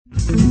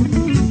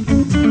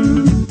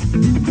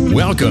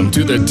Welcome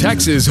to the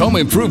Texas Home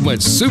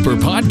Improvement Super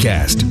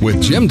Podcast with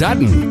Jim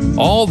Dutton.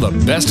 All the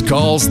best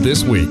calls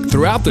this week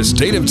throughout the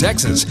state of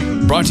Texas.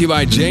 Brought to you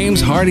by James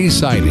Hardy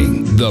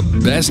Siding, the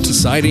best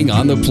siding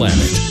on the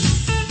planet.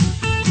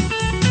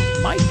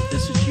 Mike,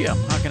 this is Jim.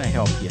 How can I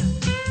help you?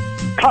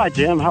 Hi,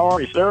 Jim. How are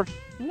you, sir?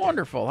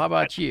 Wonderful. How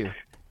about you?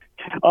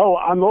 Oh,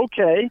 I'm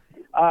okay.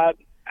 I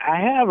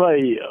have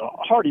a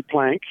hardy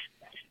plank,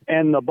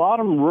 and the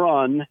bottom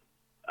run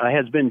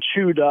has been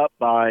chewed up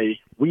by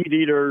weed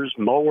eaters,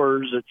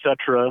 mowers,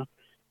 etc.,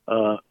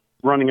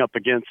 running up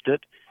against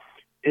it.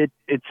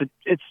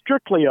 It's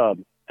strictly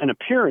an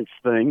appearance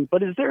thing,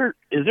 but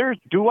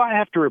do I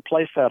have to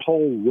replace that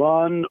whole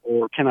run,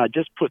 or can I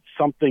just put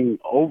something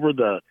over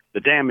the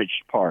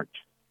damaged part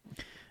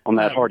on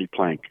that hardy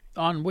plank?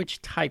 On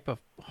which type of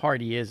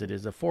hardy is it?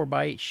 Is it a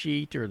 4x8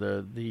 sheet or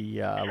the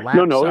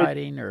lap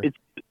siding? It's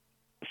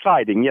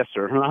siding, yes,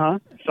 sir.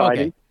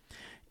 Siding. Okay.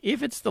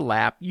 If it's the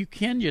lap, you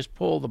can just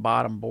pull the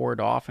bottom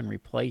board off and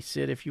replace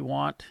it if you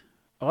want.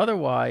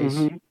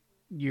 Otherwise,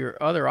 your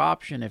other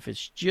option, if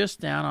it's just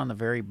down on the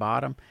very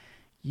bottom,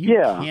 you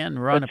can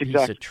run a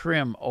piece of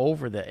trim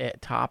over the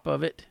top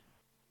of it.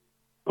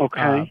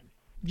 Okay.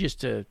 Just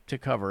to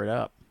cover it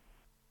up.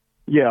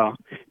 Yeah.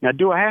 Now,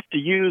 do I have to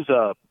use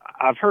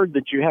I've heard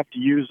that you have to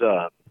use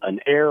an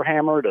air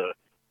hammer to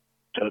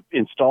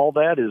install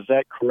that. Is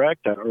that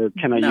correct? Or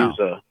can I use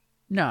a...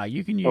 No,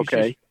 you can use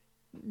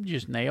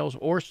just nails,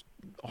 or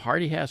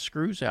Hardy has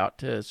screws out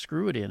to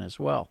screw it in as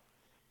well.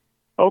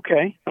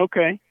 Okay.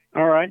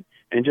 All right.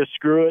 And just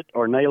screw it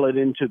or nail it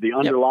into the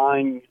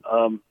underlying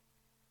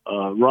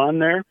run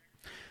there?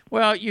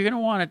 Well, you're going to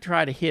want to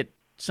try to hit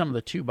some of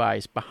the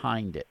 2x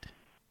behind it.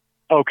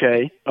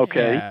 Okay.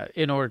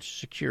 In order to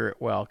secure it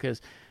well, because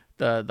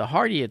the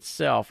Hardy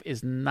itself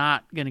is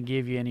not going to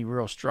give you any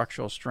real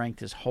structural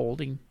strength as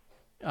holding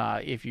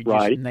if you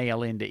just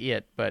nail into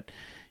it. But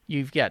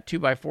you've got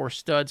 2x4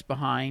 studs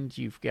behind.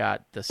 You've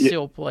got the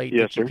sill plate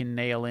that you can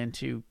nail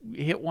into.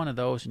 Hit one of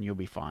those and you'll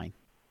be fine.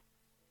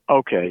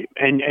 Okay.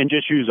 And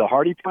just use a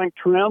hardy plank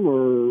trim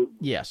or?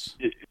 Yes.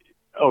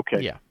 Okay.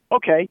 Yeah.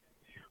 Okay.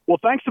 Well,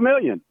 thanks a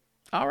million.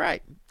 All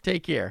right.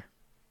 Take care.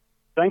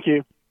 Thank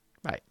you.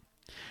 Right.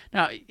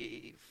 Now,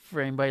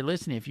 for anybody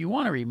listening, if you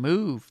want to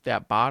remove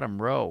that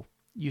bottom row,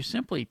 you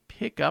simply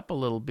pick up a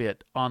little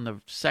bit on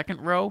the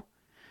second row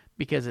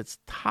because it's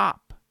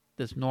top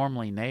that's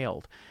normally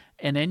nailed.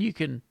 And then you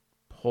can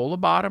pull the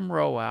bottom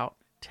row out,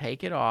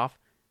 take it off,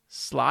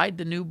 slide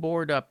the new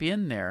board up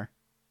in there,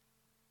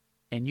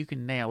 and you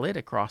can nail it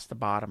across the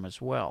bottom as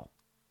well.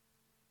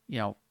 You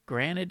know,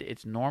 granted,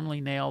 it's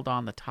normally nailed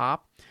on the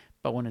top,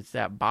 but when it's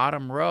that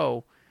bottom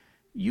row,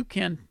 you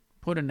can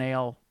put a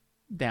nail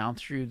down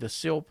through the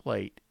sill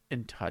plate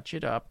and touch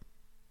it up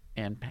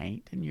and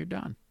paint, and you're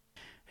done.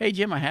 Hey,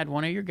 Jim, I had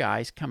one of your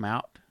guys come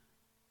out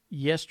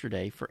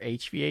yesterday for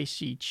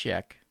HVAC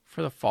check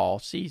for the fall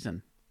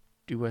season.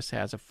 Duos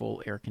has a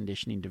full air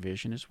conditioning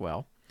division as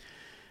well.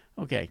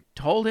 Okay,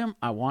 told him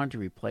I wanted to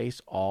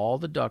replace all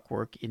the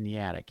ductwork in the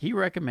attic. He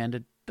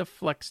recommended the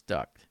Flex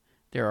Duct.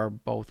 There are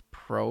both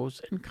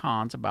pros and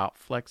cons about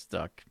Flex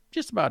Duct,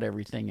 just about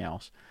everything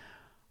else.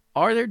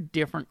 Are there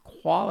different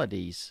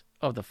qualities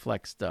of the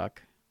Flex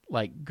Duct,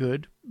 like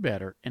good,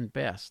 better, and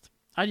best?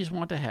 I just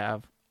want to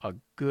have a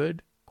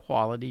good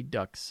quality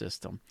duct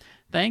system.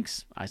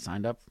 Thanks. I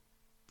signed up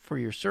for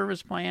your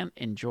service plan.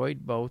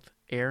 Enjoyed both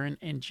Aaron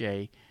and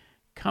Jay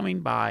coming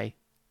by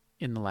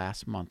in the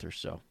last month or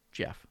so.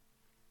 Jeff.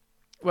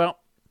 Well,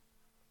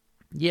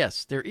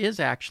 yes, there is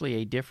actually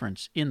a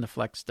difference in the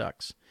Flex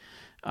Ducts.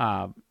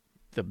 The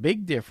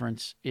big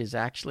difference is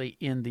actually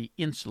in the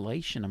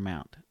insulation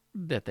amount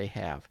that they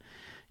have.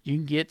 You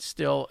can get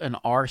still an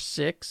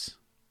R6,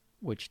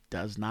 which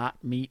does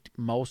not meet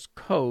most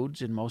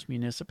codes in most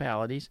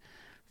municipalities.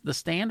 The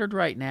standard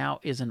right now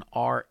is an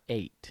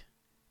R8.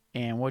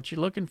 And what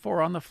you're looking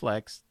for on the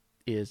Flex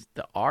is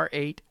the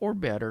R8 or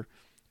better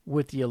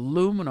with the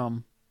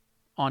aluminum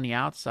on the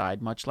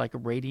outside, much like a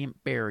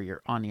radiant barrier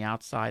on the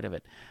outside of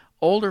it.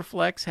 Older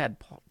Flex had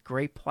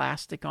gray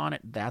plastic on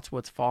it. That's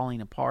what's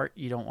falling apart.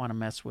 You don't want to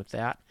mess with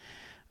that.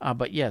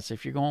 But yes,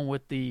 if you're going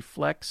with the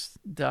Flex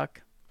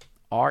Duct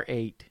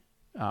R8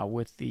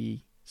 with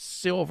the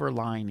silver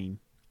lining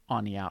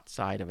on the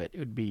outside of it, it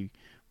would be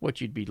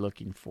what you'd be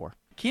looking for.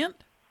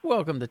 Kent,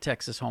 welcome to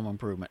Texas Home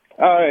Improvement.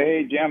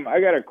 Hey, Jim,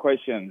 I got a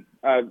question.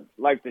 I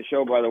like the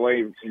show, by the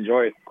way.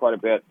 Enjoy it quite a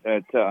bit.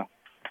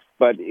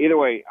 But either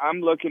way,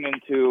 I'm looking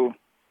into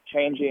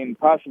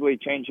possibly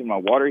changing my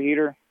water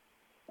heater.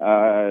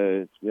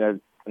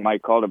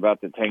 Mike called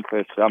about the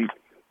tankless.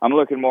 I'm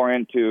looking more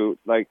into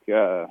I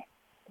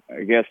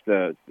guess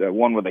the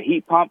one with the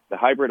heat pump, the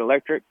hybrid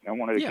electric. I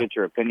wanted to get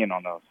your opinion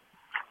on those.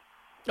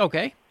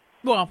 Okay.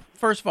 Well,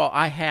 first of all,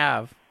 I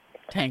have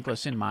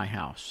tankless in my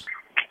house.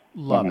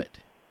 Love it.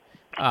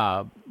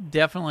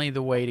 Definitely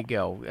the way to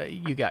go.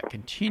 You got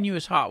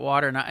continuous hot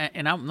water,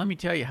 and let me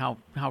tell you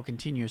how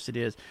continuous it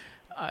is.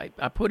 I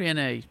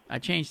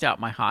changed out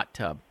my hot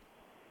tub.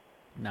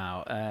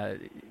 Now,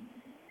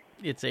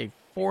 it's a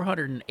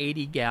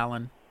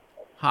 480-gallon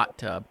hot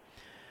tub.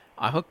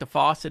 I hooked the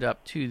faucet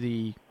up to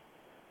the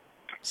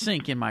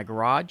sink in my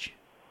garage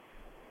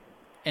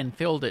and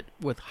filled it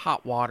with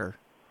hot water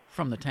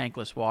from the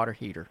tankless water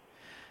heater.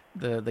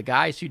 The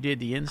guys who did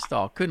the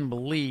install couldn't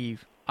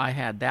believe I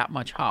had that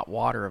much hot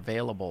water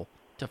available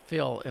to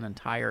fill an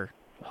entire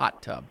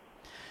hot tub.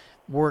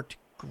 Worked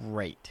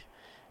great.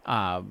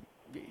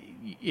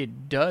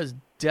 It does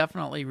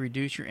definitely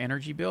reduce your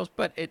energy bills,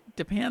 but it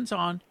depends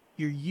on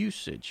your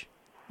usage.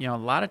 You know, a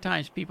lot of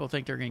times people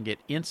think they're going to get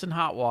instant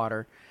hot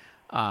water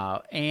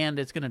and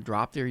it's going to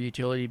drop their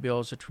utility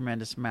bills a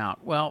tremendous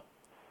amount. Well,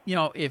 you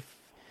know, if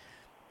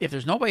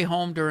there's nobody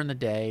home during the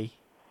day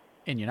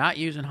and you're not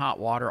using hot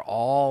water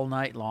all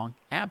night long,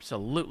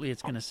 absolutely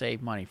it's going to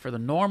save money. For the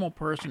normal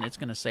person, it's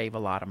going to save a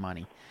lot of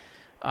money.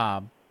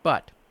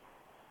 But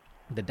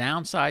the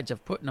downsides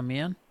of putting them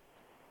in,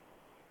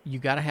 you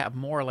got to have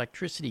more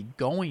electricity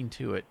going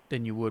to it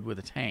than you would with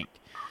a tank.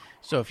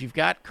 So if you've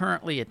got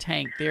currently a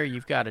tank there,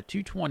 you've got a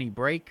 220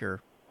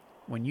 breaker.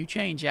 When you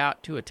change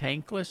out to a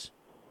tankless,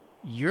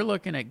 you're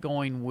looking at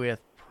going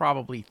with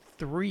probably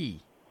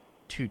 3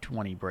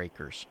 220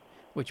 breakers,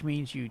 which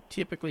means you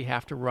typically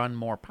have to run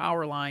more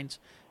power lines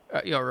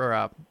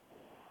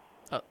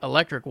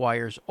electric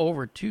wires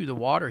over to the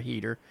water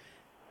heater,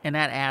 and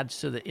that adds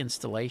to the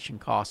installation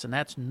costs, and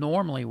that's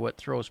normally what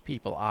throws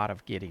people out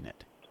of getting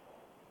it.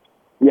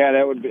 Yeah,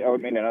 that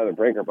would mean another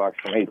breaker box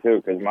for me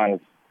too, because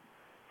mine's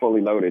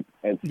fully loaded.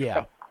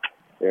 Yeah.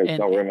 There's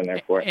no room in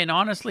there for it. And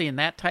honestly, in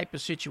that type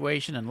of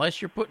situation,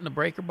 unless you're putting the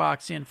breaker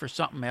box in for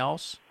something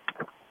else,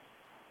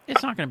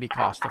 it's not going to be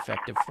cost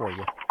effective for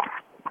you.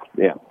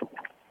 Yeah.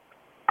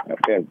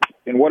 Okay.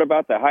 And what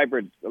about the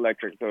hybrid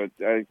electric? So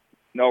it's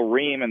no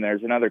Rheem, and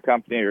there's another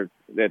company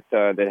that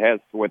has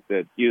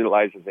that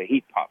utilizes a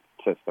heat pump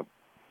system.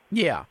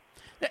 Yeah,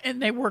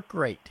 and they work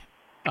great.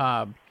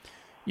 You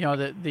know,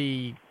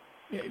 the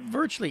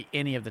virtually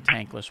any of the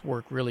tankless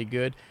work really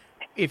good.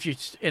 If you,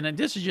 and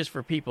this is just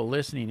for people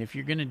listening, if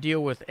you're going to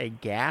deal with a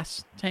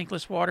gas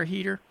tankless water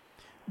heater,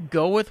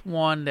 go with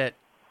one that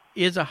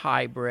is a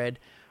hybrid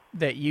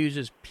that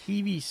uses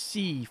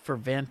PVC for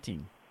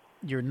venting.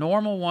 Your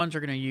normal ones are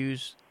going to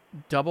use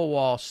double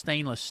wall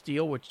stainless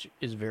steel, which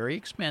is very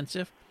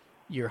expensive.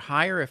 Your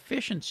higher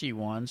efficiency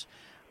ones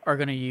are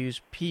going to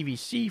use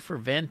PVC for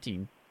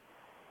venting,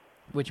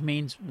 which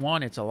means,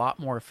 one, it's a lot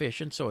more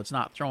efficient, so it's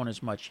not throwing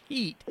as much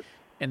heat,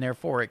 and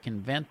therefore it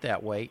can vent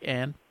that way,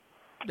 and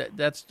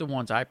that's the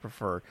ones I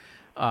prefer.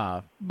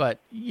 But,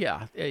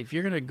 yeah, if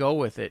you're going to go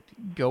with it,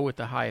 go with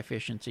the high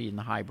efficiency and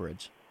the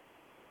hybrids.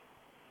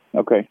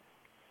 Okay.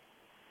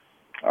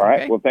 All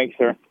right. Okay. Well, thanks,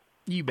 sir.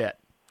 You bet.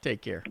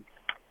 Take care.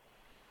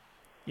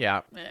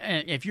 Yeah,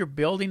 and if you're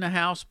building a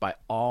house, by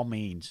all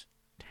means,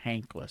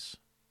 tankless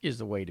is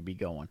the way to be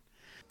going.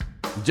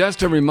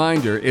 Just a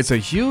reminder, it's a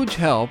huge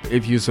help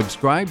if you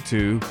subscribe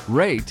to,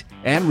 rate,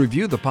 and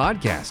review the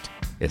podcast.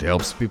 It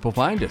helps people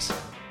find us.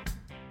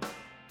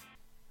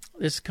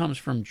 This comes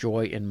from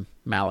Joy in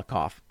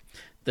Malakoff.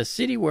 The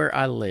city where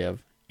I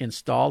live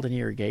installed an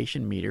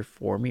irrigation meter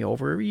for me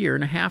over a year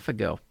and a half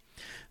ago.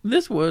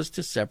 This was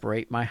to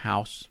separate my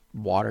house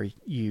water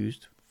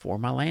used for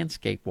my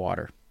landscape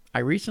water. I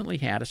recently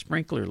had a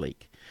sprinkler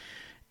leak,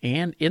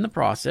 and in the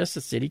process,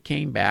 the city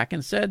came back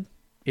and said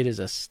it is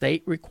a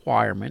state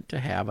requirement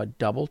to have a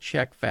double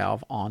check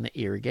valve on the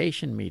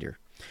irrigation meter.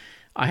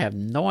 I have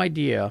no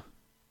idea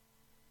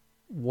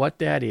what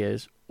that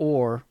is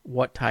or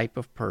what type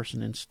of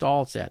person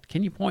installs that.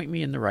 Can you point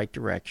me in the right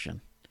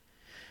direction?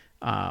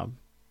 And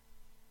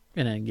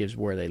then it gives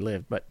where they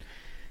live. But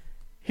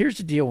here's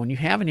the deal. When you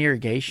have an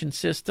irrigation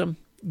system,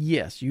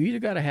 yes, you either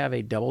got to have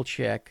a double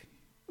check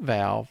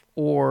valve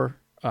or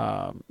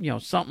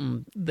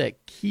something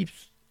that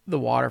keeps the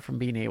water from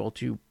being able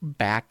to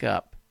back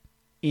up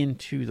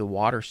into the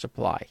water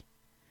supply.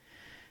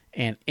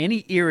 And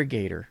any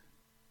irrigator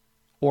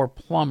or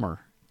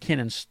plumber can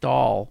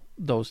install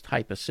those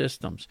type of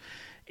systems.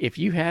 If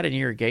you had an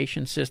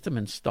irrigation system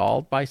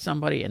installed by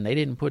somebody and they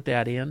didn't put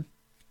that in,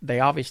 they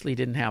obviously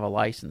didn't have a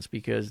license,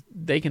 because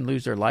they can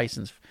lose their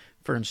license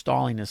for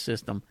installing a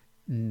system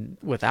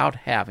without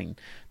having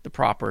the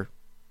proper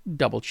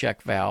double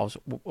check valves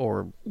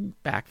or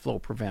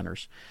backflow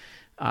preventers.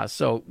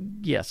 So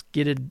yes,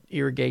 get an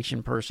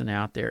irrigation person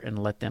out there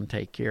and let them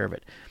take care of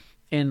it.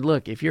 And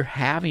look, if you're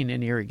having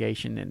an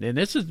irrigation, and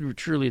this is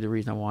truly the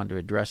reason I wanted to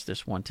address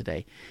this one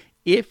today,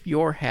 if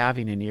you're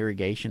having an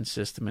irrigation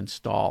system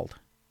installed,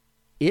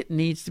 it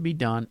needs to be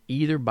done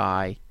either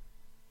by,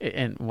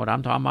 and what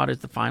I'm talking about is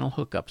the final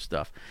hookup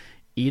stuff,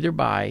 either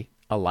by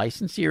a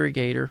licensed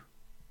irrigator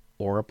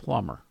or a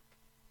plumber.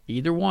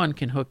 Either one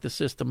can hook the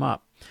system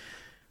up.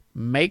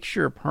 Make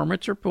sure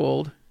permits are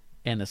pulled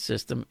and the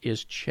system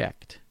is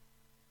checked.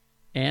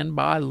 And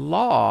by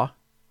law,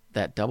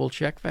 that double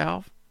check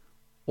valve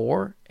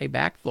or a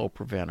backflow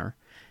preventer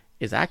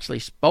is actually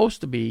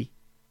supposed to be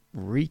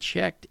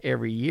rechecked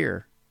every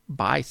year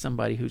by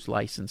somebody who's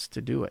licensed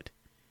to do it.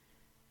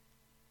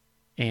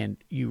 And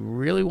you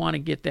really want to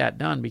get that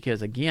done,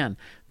 because, again,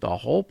 the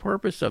whole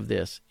purpose of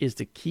this is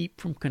to keep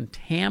from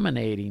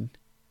contaminating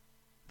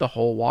the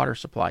whole water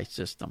supply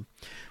system.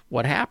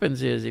 What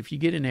happens is if you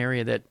get an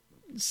area that,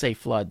 say,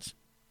 floods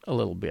a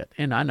little bit,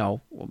 and I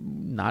know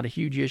not a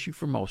huge issue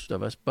for most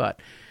of us, but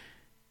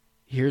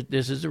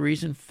this is the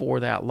reason for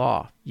that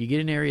law. You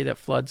get an area that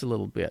floods a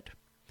little bit,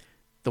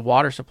 the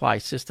water supply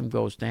system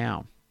goes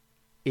down.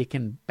 It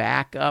can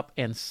back up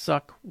and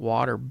suck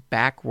water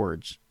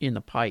backwards in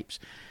the pipes.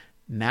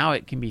 Now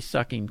it can be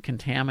sucking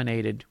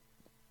contaminated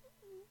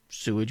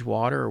sewage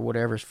water or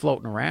whatever's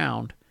floating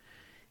around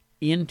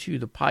into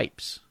the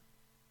pipes.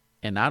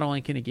 And not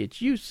only can it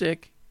get you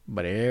sick,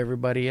 but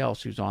everybody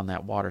else who's on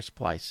that water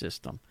supply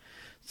system.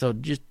 So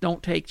just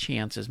don't take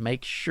chances.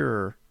 Make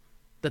sure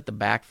that the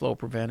backflow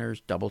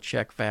preventers, double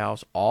check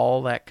valves,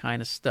 all that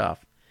kind of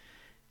stuff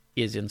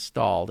is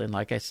installed. And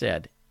like I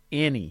said,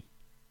 any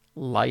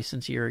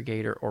licensed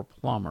irrigator or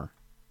plumber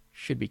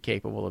should be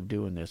capable of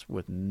doing this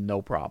with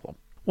no problem.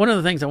 One of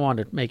the things I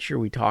wanted to make sure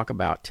we talk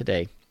about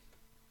today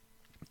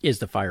is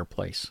the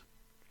fireplace.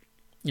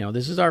 You know,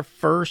 this is our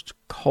first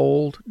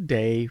cold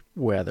day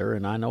weather,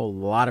 and I know a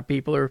lot of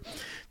people are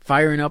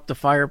firing up the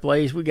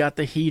fireplace. We got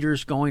the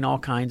heaters going, all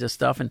kinds of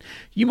stuff, and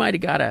you might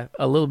have got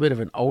a little bit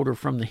of an odor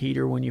from the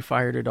heater when you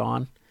fired it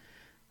on.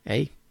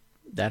 Hey,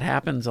 that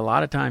happens a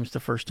lot of times the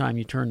first time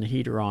you turn the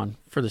heater on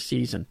for the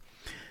season.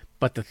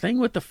 But the thing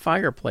with the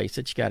fireplace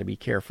that you got to be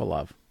careful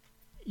of,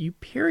 you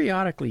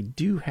periodically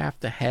do have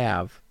to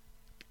have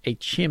a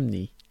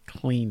chimney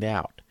cleaned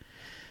out.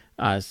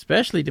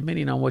 Especially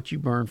depending on what you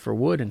burn for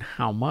wood and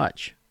how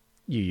much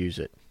you use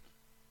it.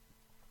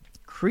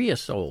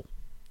 Creosote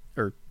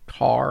or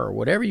tar or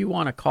whatever you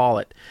want to call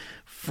it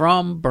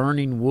from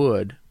burning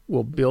wood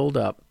will build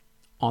up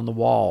on the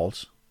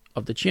walls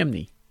of the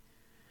chimney.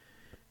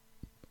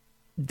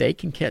 They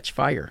can catch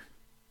fire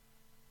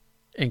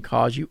and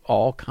cause you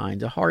all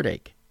kinds of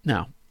heartache.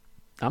 Now,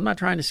 I'm not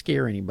trying to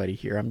scare anybody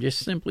here. I'm just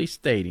simply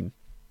stating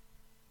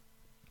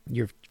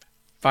your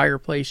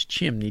fireplace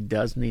chimney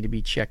does need to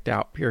be checked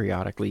out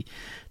periodically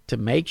to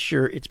make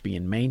sure it's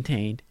being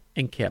maintained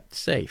and kept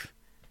safe.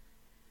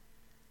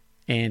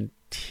 And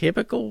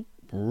typical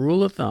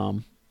rule of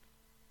thumb,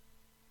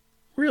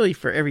 really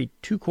for every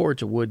 2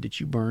 cords of wood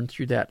that you burn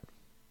through that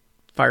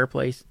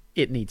fireplace,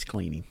 it needs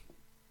cleaning.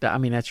 I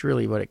mean, that's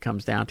really what it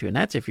comes down to. And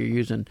that's if you're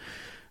using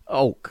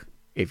oak.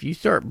 If you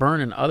start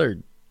burning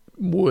other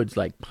woods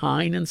like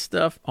pine and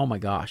stuff, oh my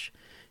gosh,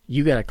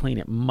 you got to clean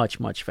it much,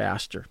 much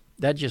faster.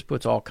 That just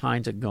puts all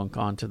kinds of gunk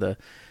onto the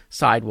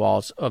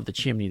sidewalls of the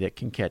chimney that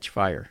can catch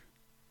fire.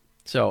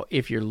 So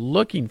if you're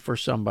looking for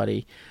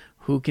somebody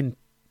who can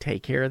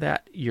take care of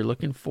that, you're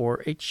looking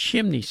for a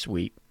chimney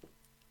sweep,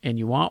 and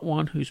you want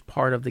one who's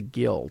part of the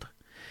guild.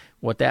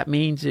 What that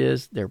means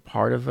is they're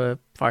part of a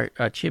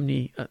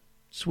chimney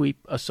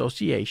sweep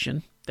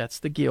association. That's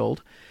the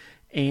guild.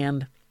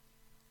 And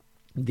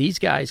these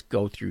guys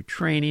go through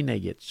training. They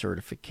get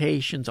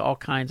certifications, all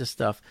kinds of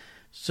stuff,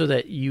 so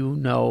that you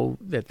know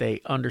that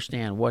they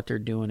understand what they're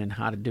doing and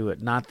how to do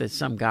it. Not that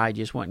some guy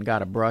just went and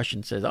got a brush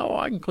and says, oh,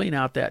 I can clean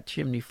out that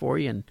chimney for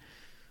you, and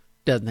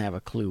doesn't have a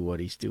clue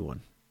what he's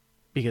doing.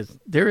 Because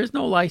there is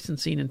no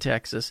licensing in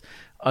Texas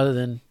other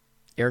than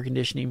air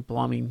conditioning,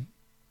 plumbing,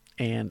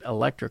 and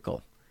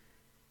electrical.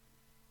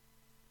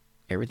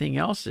 Everything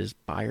else is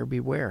buyer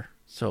beware.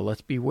 So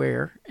let's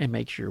beware and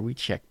make sure we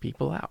check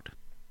people out.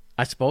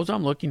 I suppose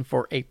I'm looking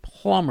for a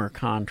plumber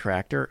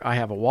contractor. I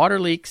have a water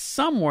leak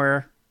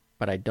somewhere,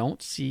 but I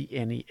don't see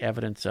any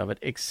evidence of it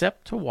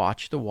except to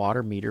watch the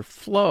water meter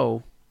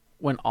flow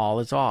when all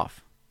is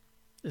off.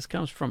 This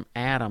comes from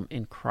Adam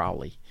in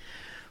Crowley.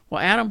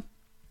 Well, Adam,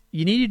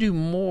 you need to do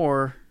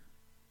more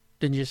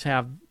than just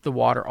have the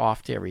water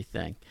off to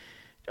everything.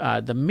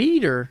 The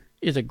meter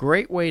is a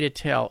great way to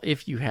tell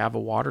if you have a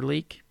water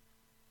leak,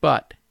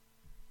 but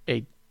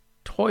a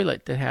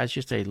toilet that has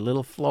just a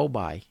little flow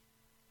by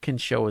can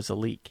show as a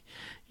leak.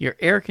 Your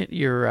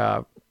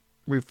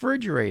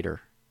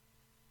refrigerator,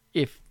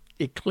 if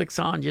it clicks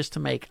on just to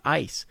make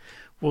ice,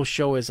 will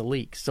show as a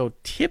leak. So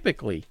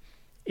typically,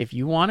 if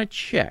you want to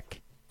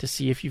check to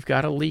see if you've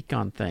got a leak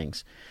on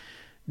things,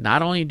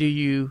 not only do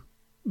you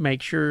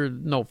make sure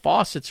no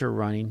faucets are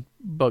running,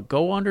 but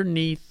go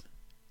underneath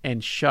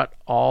and shut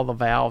all the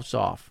valves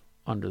off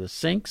under the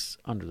sinks,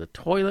 under the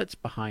toilets,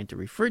 behind the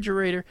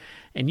refrigerator.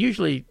 And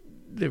usually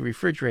the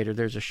refrigerator,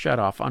 there's a shut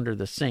off under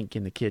the sink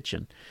in the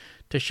kitchen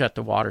to shut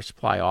the water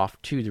supply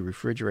off to the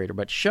refrigerator.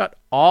 But shut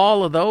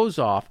all of those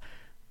off.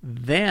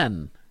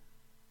 Then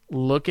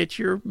look at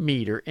your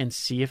meter and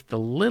see if the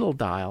little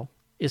dial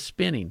is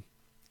spinning.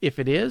 If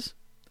it is,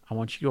 I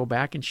want you to go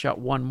back and shut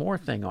one more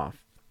thing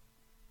off.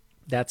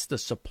 That's the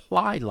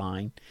supply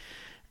line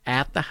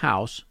at the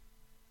house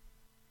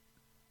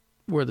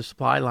where the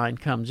supply line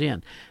comes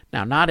in.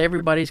 Now, not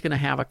everybody's going to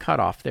have a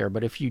cutoff there,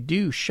 but if you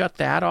do, shut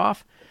that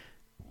off.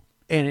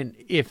 And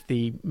if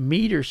the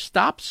meter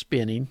stops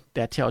spinning,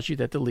 that tells you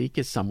that the leak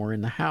is somewhere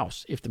in the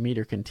house. If the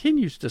meter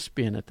continues to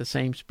spin at the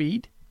same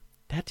speed,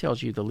 that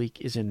tells you the leak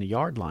is in the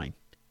yard line.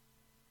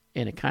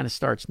 And it kind of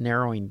starts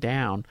narrowing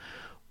down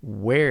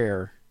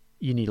where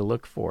you need to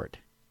look for it.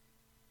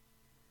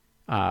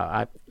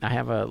 I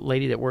have a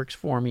lady that works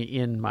for me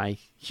in my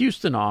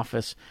Houston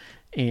office,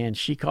 and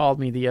she called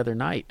me the other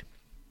night.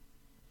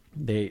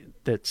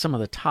 That some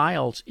of the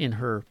tiles in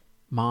her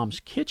mom's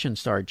kitchen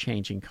started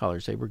changing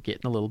colors. They were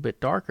getting a little bit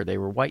darker. They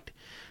were white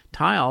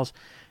tiles,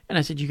 and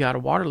I said, you got a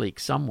water leak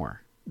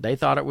somewhere. They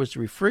thought it was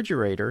the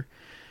refrigerator.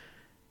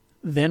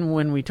 Then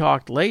when we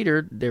talked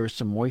later, there was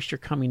some moisture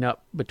coming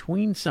up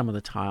between some of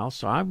the tiles,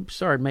 so I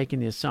started making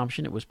the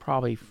assumption it was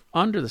probably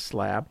under the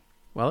slab.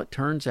 Well, it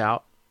turns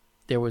out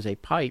there was a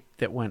pipe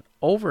that went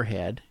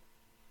overhead.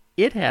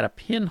 It had a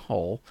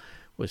pinhole,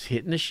 was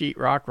hitting the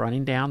sheetrock,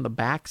 running down the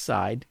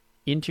backside,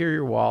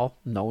 interior wall,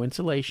 no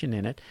insulation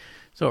in it.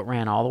 So it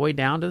ran all the way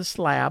down to the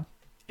slab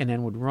and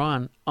then would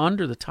run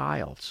under the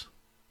tiles.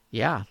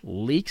 Yeah,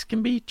 leaks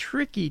can be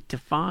tricky to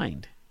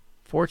find.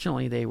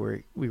 Fortunately,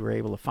 we were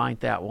able to find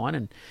that one,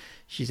 and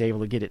she's able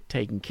to get it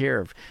taken care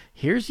of.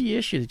 Here's the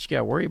issue that you got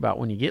to worry about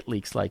when you get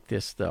leaks like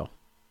this, though.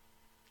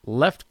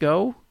 Left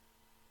go,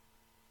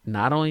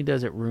 not only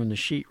does it ruin the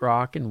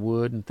sheetrock and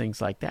wood and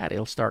things like that,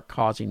 it'll start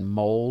causing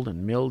mold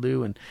and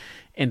mildew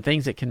and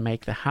things that can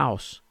make the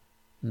house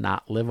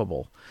not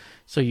livable.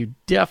 So you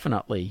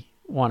definitely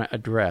want to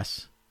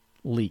address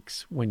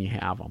leaks when you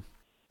have them.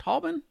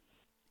 Talbin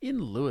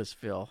in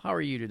Louisville, how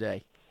are you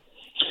today?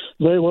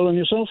 Very well, and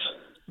yourself?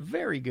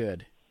 Very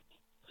good.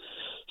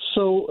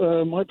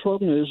 So my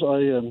problem is I,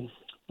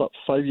 about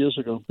 5 years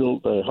ago,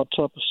 built a hot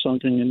tub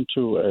sunken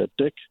into a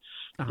deck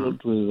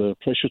built with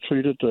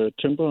pressure-treated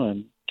timber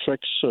and Trex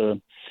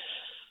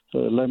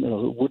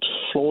wood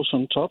floors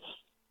on top.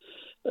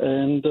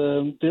 And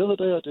the other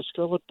day I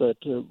discovered that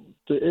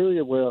the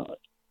area where, a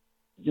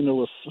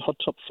hot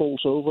tub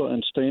falls over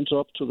and stands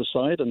up to the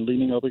side and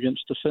leaning up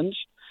against the fence,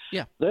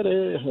 that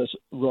area has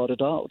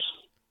rotted out.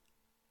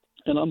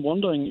 And I'm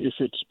wondering if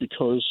it's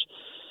because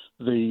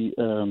the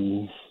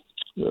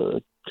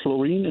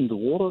chlorine in the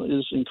water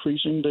is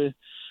increasing the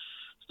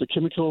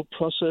chemical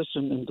process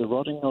and the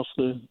rotting of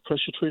the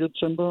pressure-treated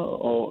timber,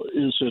 or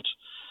is it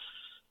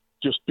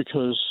just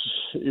because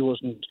it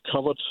wasn't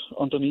covered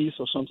underneath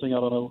or something? I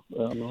don't know.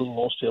 I'm a little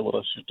lost here what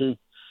I should do.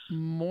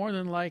 More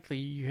than likely,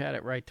 you had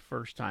it right the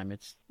first time.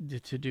 It's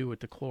to do with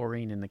the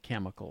chlorine and the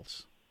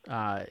chemicals.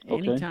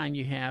 Anytime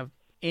you have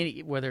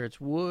whether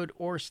it's wood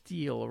or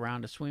steel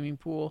around a swimming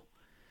pool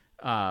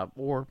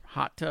or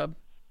hot tub,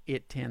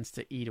 it tends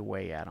to eat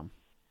away at them.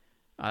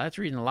 That's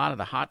the reason a lot of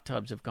the hot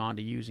tubs have gone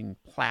to using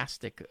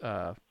plastic,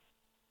 around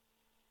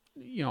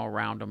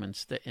them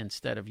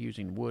instead of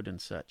using wood and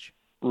such.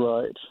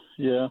 Right.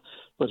 Yeah.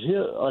 But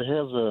here I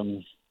have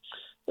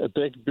a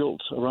deck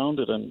built around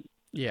it, and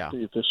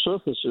the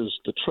surface is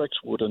the Trex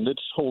wood, and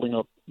it's holding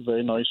up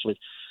very nicely.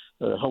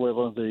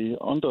 However, the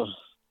under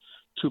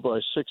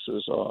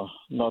 2x6s are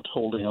not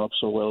holding up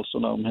so well, so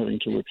now I'm having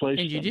to replace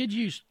them. And you did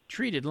use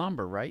treated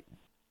lumber, right?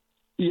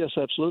 Yes,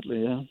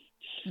 absolutely, yeah.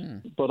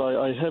 But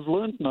I have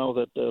learned now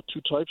that there are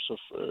two types of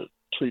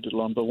treated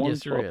lumber, one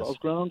for above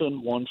ground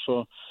and one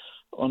for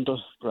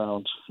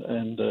underground.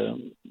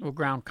 And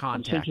ground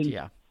contact,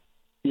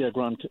 Yeah,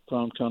 ground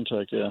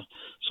contact, yeah.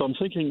 So I'm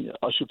thinking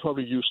I should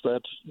probably use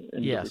that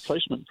in the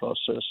replacement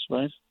process,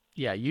 right?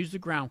 Yeah, use the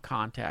ground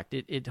contact.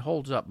 It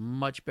holds up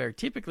much better.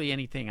 Typically,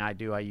 anything I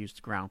do, I use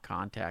the ground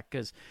contact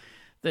because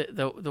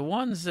the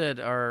ones that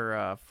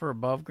are for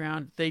above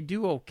ground, they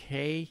do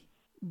okay,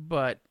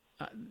 but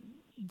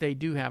they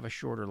do have a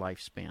shorter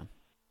lifespan.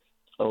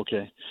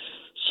 Okay.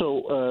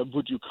 So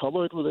would you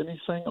cover it with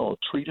anything or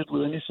treat it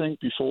with anything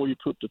before you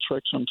put the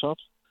Trex on top?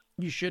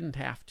 You shouldn't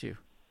have to.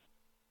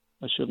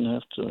 I shouldn't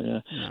have to,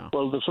 yeah. No.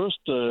 Well, the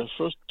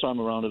first time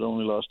around, it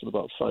only lasted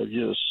about 5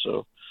 years,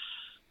 so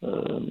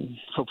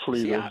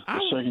hopefully the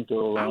second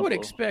go around. I would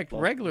expect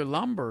regular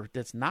lumber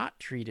that's not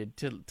treated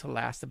to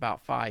last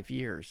about 5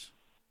 years.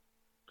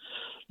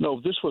 No,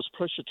 this was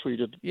pressure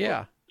treated.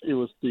 Yeah. It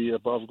was the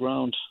above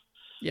ground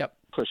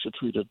pressure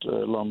treated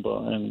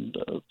lumber, and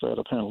that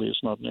apparently is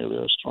not nearly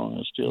as strong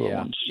as the other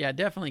ones. Yeah,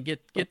 definitely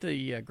get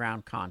the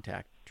ground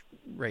contact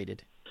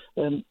rated.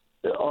 And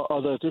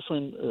are there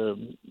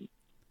different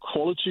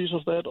qualities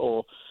of that,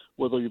 or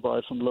whether you buy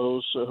it from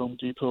Lowe's, Home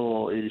Depot,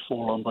 or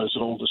 84 lumber, is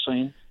it all the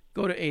same?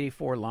 Go to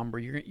 84 lumber.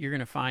 You're going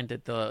to find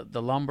that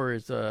the lumber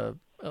is a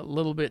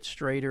little bit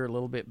straighter, a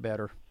little bit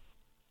better.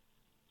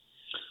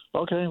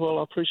 Okay, well,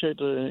 I appreciate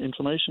the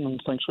information,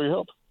 and thanks for your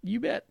help. You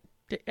bet.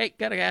 Hey,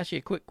 got to ask you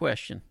a quick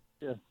question.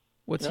 Yeah.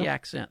 What's the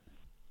accent?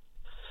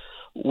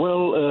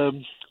 Well,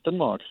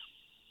 Denmark.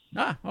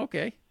 Ah,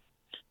 okay.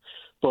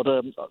 But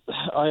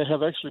I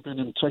have actually been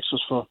in Texas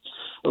for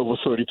over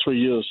 33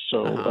 years,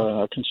 so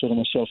I consider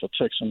myself a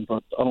Texan,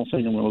 but I don't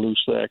think I'm going to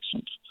lose the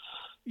accent.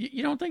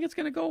 You don't think it's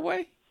going to go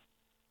away?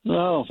 No,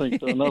 I don't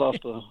think so. Not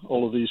after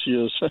all of these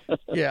years.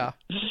 Yeah.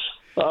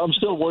 I'm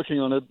still working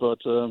on it, but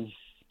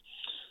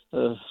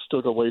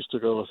still got ways to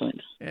go, I think.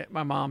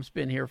 My mom's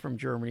been here from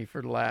Germany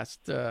for the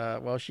last,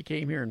 she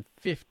came here in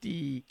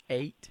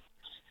 1958.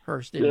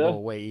 Hers didn't go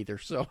away either,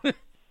 so...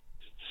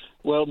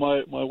 Well,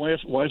 my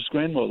wife's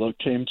grandmother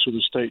came to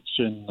the States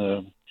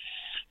in,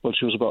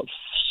 she was about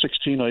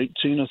 16 or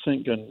 18, I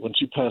think, and when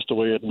she passed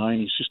away at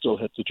 90, she still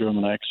had the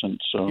German accent.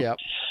 So Yep.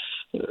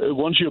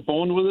 Once you're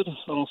born with it, I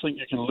don't think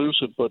you can lose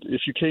it. But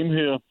if you came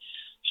here,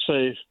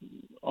 say,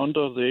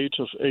 under the age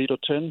of 8 or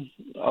 10,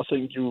 I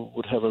think you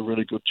would have a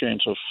really good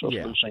chance of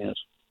losing it.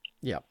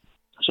 Yep.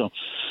 So,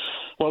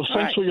 well,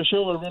 thanks right. for your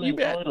show. I really You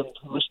bet. enjoyed it.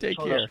 Listen Take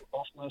to it care. as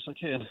often as I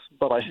can.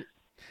 Bye-bye.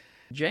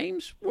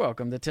 James,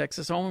 welcome to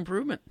Texas Home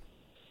Improvement.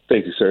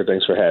 Thank you, sir.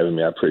 Thanks for having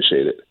me. I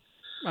appreciate it.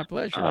 My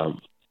pleasure.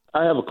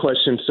 I have a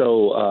question.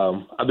 So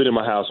I've been in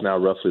my house now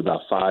roughly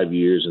about 5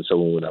 years. And so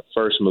when I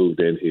first moved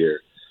in here,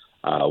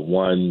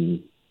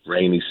 one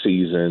rainy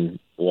season,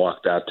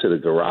 walked out to the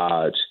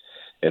garage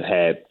and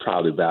had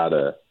probably about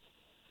a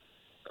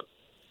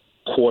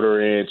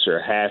quarter-inch or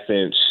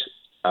half-inch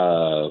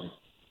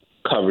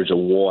coverage of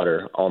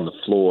water on the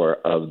floor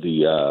of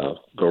the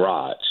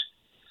garage.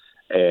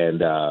 And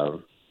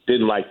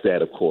didn't like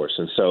that, of course.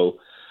 And so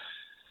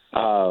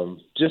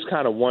just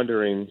kind of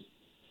wondering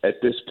at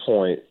this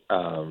point,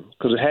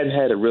 because it hadn't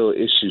had a real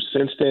issue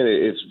since then.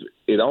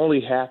 It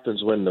only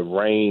happens when the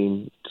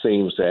rain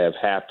seems to have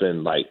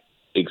happened like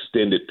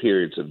extended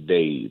periods of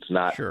days,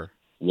 not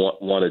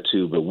one or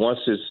two. But once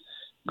it's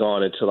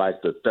gone into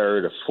like the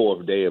third or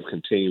fourth day of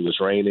continuous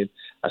raining,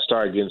 I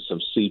started getting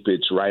some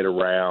seepage right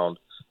around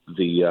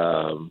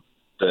the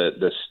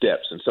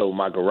steps. And so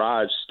my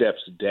garage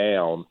steps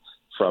down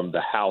from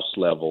the house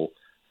level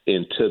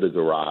into the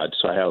garage.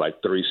 So I have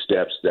like 3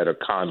 steps that are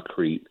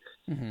concrete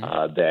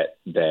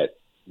that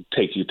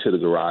take you to the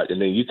garage. And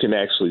then you can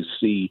actually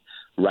see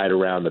right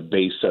around the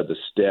base of the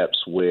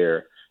steps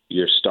where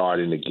you're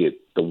starting to get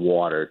the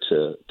water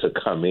to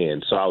come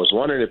in. So I was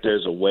wondering if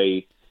there's a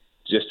way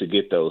just to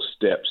get those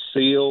steps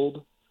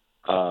sealed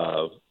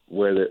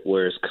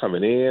where it's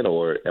coming in,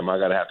 or am I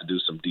going to have to do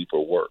some deeper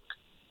work?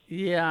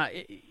 Yeah,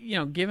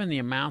 given the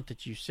amount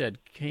that you said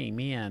came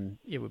in,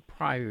 it would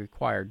probably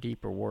require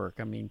deeper work.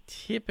 I mean,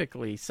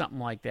 typically something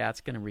like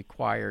that's going to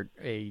require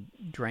a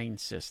drain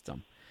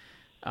system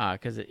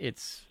because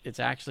it's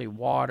actually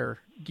water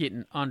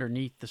getting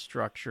underneath the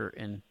structure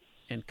and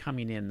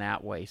coming in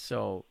that way.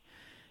 So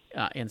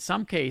in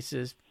some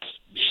cases,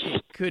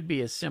 it could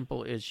be as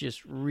simple as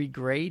just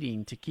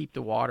regrading to keep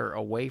the water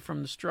away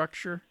from the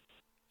structure.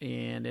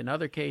 And in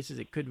other cases,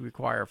 it could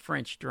require a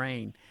French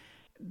drain.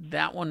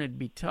 That one would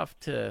be tough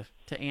to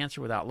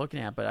answer without looking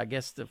at. But I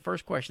guess the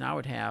first question I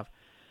would have,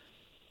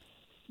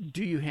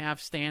 do you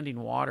have standing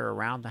water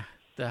around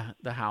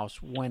the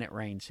house when it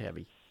rains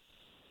heavy?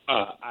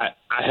 I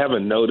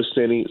haven't noticed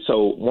any.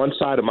 So one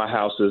side of my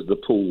house is the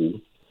pool.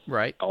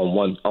 Right. On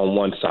one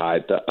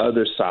side. The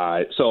other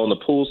side, so on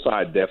the pool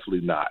side,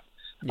 definitely not.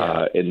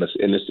 Yeah.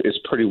 It's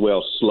pretty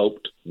well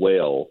sloped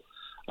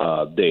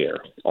there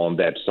on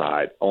that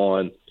side.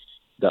 On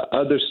the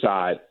other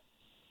side,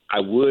 I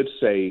would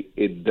say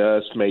it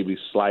does maybe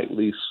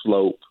slightly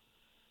slope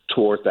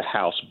toward the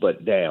house,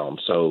 but down.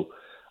 So,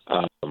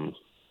 but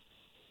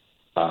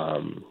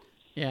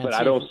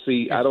I don't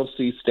see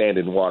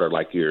standing water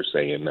like you're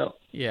saying. No.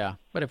 Yeah,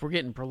 but if we're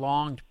getting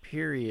prolonged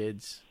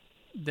periods,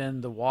 then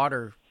the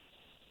water,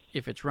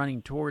 if it's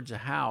running towards a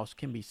house,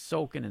 can be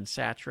soaking and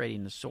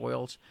saturating the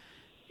soils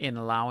and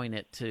allowing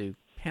it to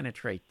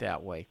penetrate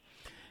that way.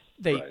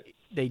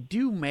 They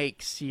do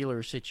make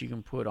sealers that you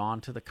can put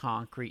onto the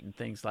concrete and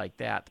things like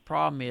that. The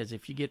problem is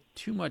if you get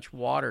too much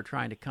water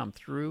trying to come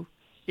through,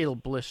 it'll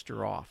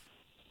blister off.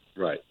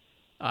 Right.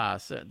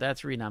 So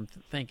that's the reason I'm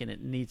thinking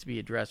it needs to be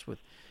addressed with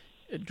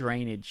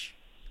drainage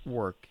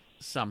work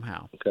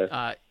somehow.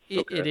 Okay.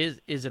 It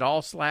is it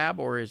all slab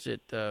or is it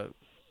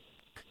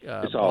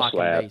it's all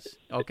slab. Base?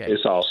 Okay.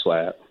 It's all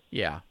slab.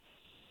 Yeah.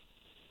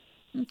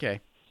 Okay.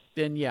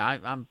 Then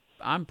yeah,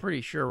 I'm pretty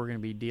sure we're going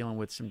to be dealing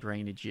with some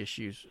drainage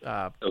issues.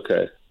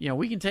 Okay.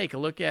 We can take a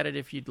look at it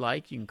if you'd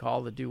like. You can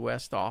call the Due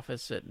West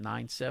office at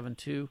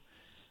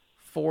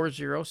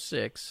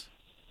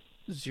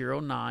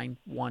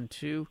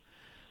 972-406-0912.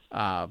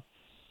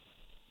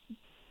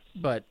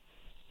 But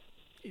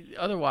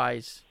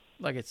otherwise,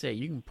 like I say,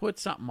 you can put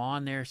something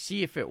on there,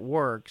 see if it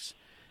works.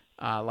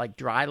 Like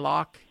Dry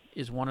Lock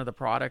is one of the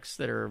products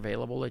that are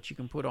available that you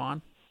can put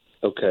on.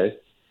 Okay.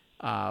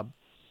 The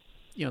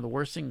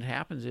worst thing that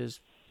happens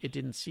is it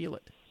didn't seal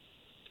it.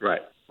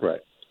 Right.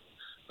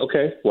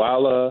 Okay.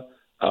 Well,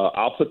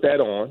 I'll put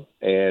that on,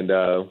 and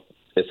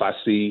if I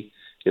see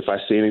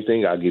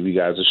anything, I'll give you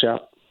guys a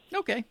shout.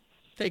 Okay.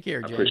 Take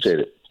care, James. I appreciate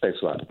it. Thanks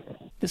a lot.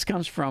 This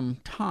comes from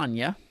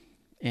Tanya,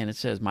 and it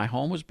says, my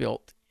home was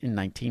built in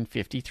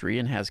 1953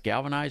 and has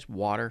galvanized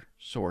water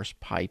source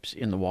pipes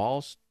in the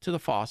walls to the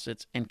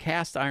faucets and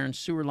cast iron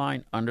sewer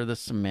line under the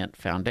cement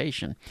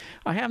foundation.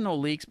 I have no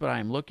leaks, but I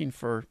am looking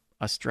for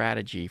a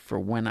strategy for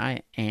when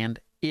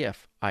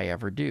if I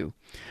ever do.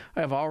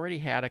 I have already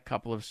had a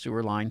couple of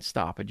sewer line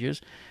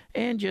stoppages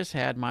and just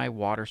had my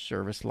water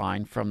service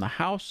line from the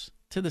house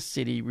to the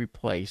city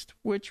replaced,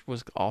 which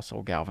was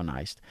also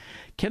galvanized.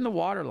 Can the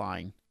water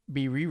line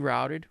be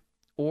rerouted,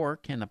 or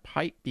can the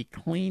pipe be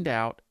cleaned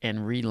out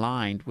and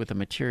relined with a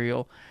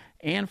material?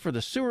 And for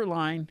the sewer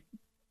line,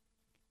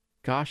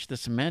 gosh, the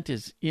cement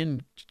is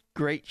in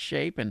great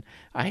shape, and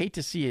I hate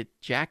to see it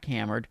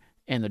jackhammered,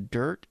 and the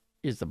dirt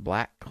is the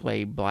black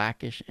clay,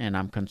 blackish, and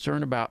I'm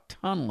concerned about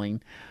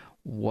tunneling.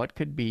 What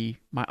could be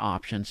my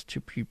options to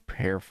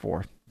prepare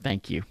for?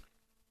 Thank you.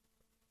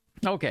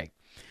 Okay,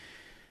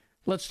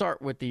 let's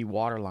start with the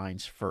water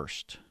lines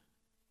first.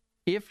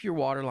 If your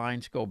water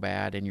lines go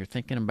bad and you're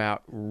thinking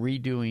about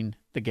redoing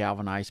the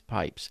galvanized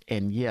pipes,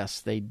 and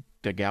yes, the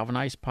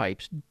galvanized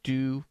pipes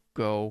do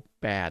go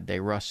bad. They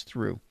rust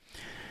through.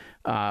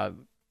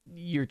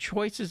 Your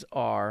choices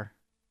are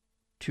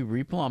to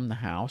replumb the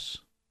house.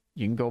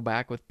 You can go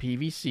back with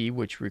PVC,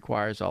 which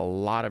requires a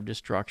lot of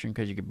destruction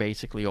because you're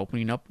basically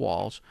opening up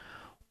walls,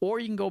 or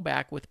you can go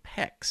back with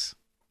PEX.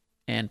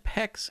 And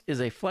PEX is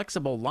a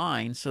flexible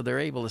line, so they're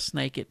able to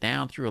snake it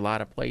down through a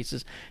lot of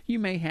places. You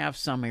may have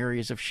some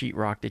areas of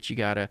sheetrock that you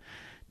got to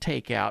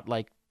take out,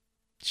 like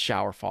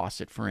shower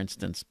faucet, for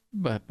instance,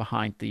 but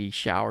behind the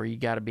shower, you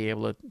got to be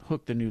able to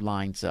hook the new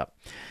lines up.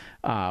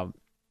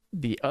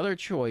 The other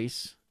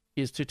choice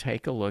is to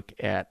take a look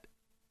at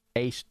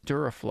Ace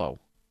Duraflow.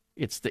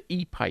 It's the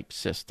E-pipe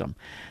system.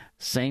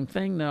 Same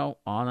thing, though,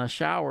 on a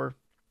shower,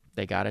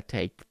 they got to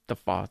take the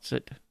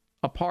faucet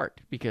apart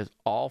because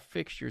all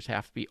fixtures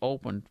have to be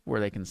opened where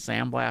they can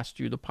sandblast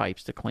through the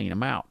pipes to clean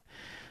them out.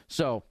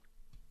 So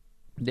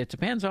it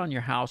depends on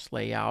your house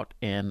layout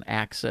and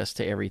access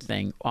to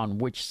everything on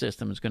which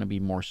system is going to be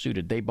more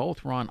suited. They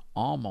both run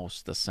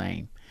almost the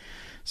same.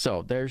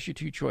 So there's your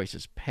two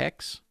choices,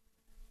 PEX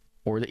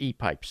or the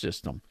E-pipe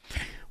system.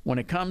 When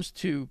it comes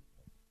to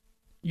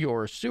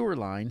your sewer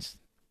lines,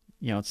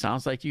 it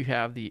sounds like you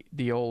have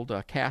the old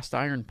cast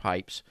iron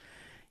pipes.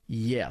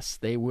 Yes,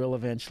 they will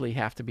eventually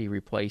have to be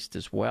replaced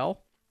as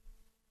well.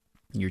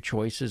 Your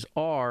choices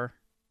are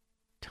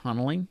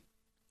tunneling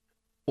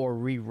or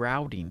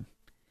rerouting.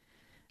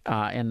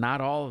 And not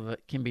all of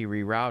it can be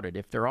rerouted.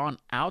 If they're on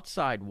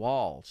outside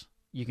walls,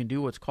 you can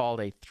do what's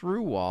called a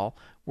through wall,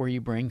 where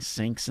you bring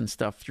sinks and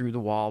stuff through the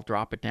wall,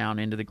 drop it down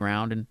into the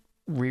ground, and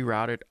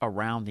reroute it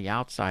around the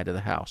outside of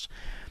the house.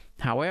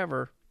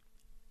 However,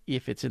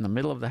 if it's in the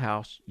middle of the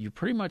house, you're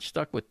pretty much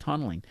stuck with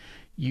tunneling.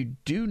 You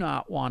do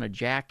not want to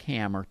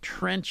jackhammer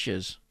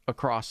trenches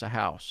across a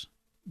house.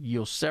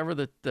 You'll sever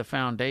the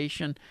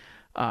foundation,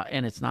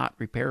 and it's not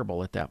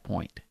repairable at that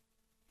point.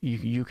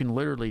 You can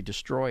literally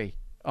destroy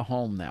a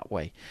home that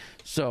way.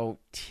 So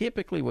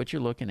typically what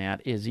you're looking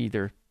at is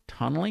either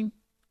tunneling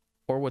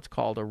or what's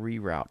called a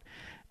reroute.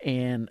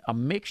 And a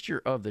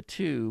mixture of the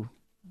two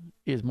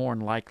is more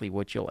than likely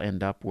what you'll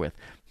end up with.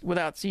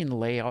 Without seeing the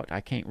layout, I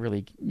can't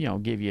really,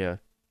 give you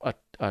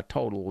a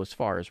total as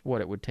far as what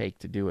it would take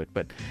to do it,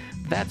 but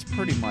that's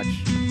pretty much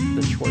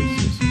the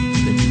choices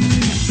that you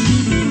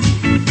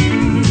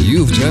have.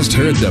 You've just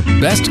heard the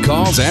best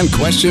calls and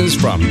questions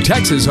from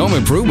Texas Home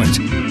Improvement.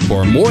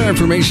 For more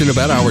information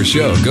about our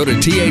show, go to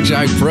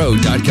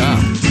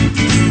thipro.com.